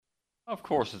Of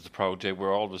course, it's a proud day.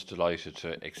 We're always delighted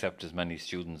to accept as many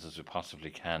students as we possibly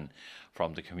can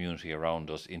from the community around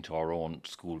us into our own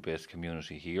school-based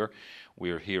community here.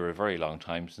 We're here a very long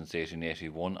time, since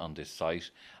 1881 on this site,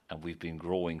 and we've been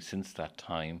growing since that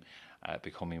time,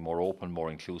 becoming more open, more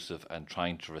inclusive, and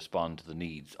trying to respond to the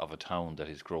needs of a town that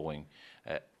is growing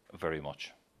uh, very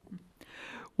much.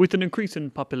 With an increase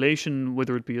in population,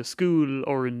 whether it be a school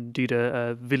or indeed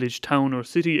a village, town, or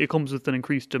city, it comes with an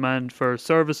increased demand for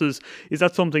services. Is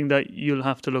that something that you'll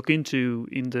have to look into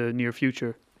in the near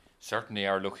future? Certainly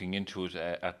are looking into it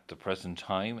at the present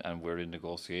time, and we're in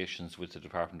negotiations with the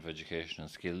Department of Education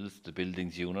and Skills, the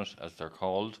Buildings Unit as they're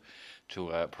called,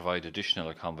 to provide additional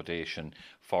accommodation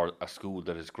for a school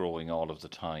that is growing all of the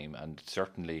time. And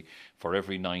certainly for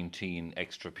every 19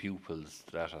 extra pupils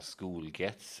that a school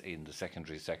gets in the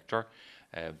secondary sector,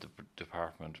 the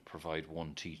department provide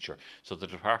one teacher. So the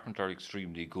department are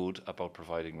extremely good about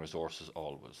providing resources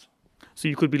always. So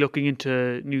you could be looking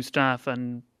into new staff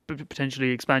and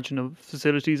potentially expansion of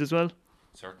facilities as well?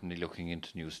 Certainly looking into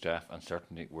new staff, and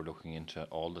certainly we're looking into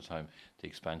all the time the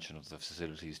expansion of the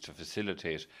facilities to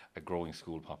facilitate a growing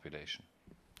school population.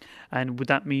 And would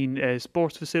that mean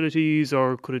sports facilities,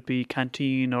 or could it be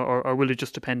canteen, or will it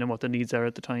just depend on what the needs are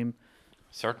at the time?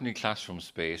 Certainly classroom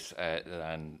space,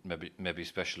 and maybe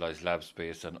specialised lab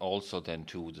space, and also then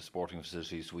too the sporting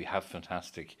facilities. We have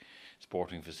fantastic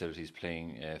sporting facilities,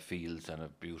 playing fields and a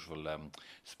beautiful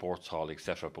sports hall,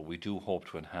 etc. But we do hope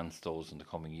to enhance those in the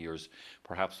coming years,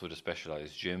 perhaps with a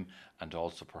specialised gym and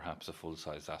also perhaps a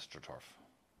full-size astroturf.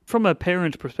 From a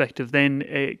parent perspective,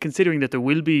 then, considering that there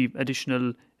will be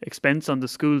additional expense on the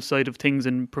school side of things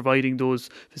in providing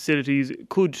those facilities,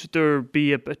 could there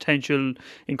be a potential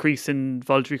increase in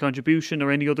voluntary contribution or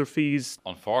any other fees?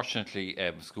 Unfortunately,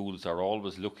 schools are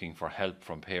always looking for help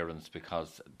from parents,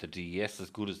 because the DES, as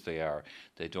good as they are,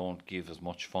 they don't give as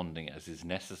much funding as is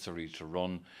necessary to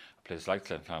run a place like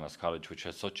Flannan College, which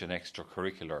has such an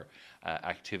extracurricular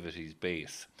activities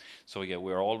base. So yeah,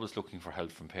 we're always looking for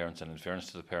help from parents, and in fairness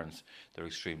to the parents, they're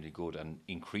extremely good, and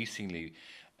increasingly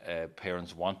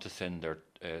parents want to send their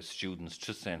students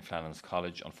to St. Flannan's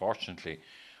College. Unfortunately,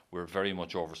 we're very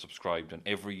much oversubscribed, and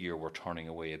every year we're turning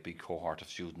away a big cohort of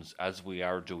students, as we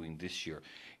are doing this year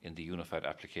in the unified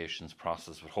applications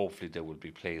process, but hopefully they will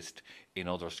be placed in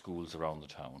other schools around the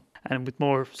town. And with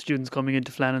more students coming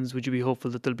into Flannan's, would you be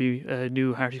hopeful that there'll be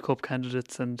new Harty Cup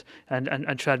candidates and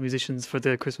trad musicians for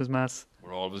the Christmas Mass?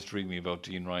 We're always dreaming about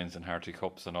Dean Ryans and Harty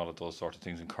Cups and all of those sort of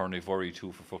things, and Kearney Vurry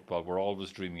too for football. We're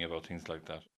always dreaming about things like that.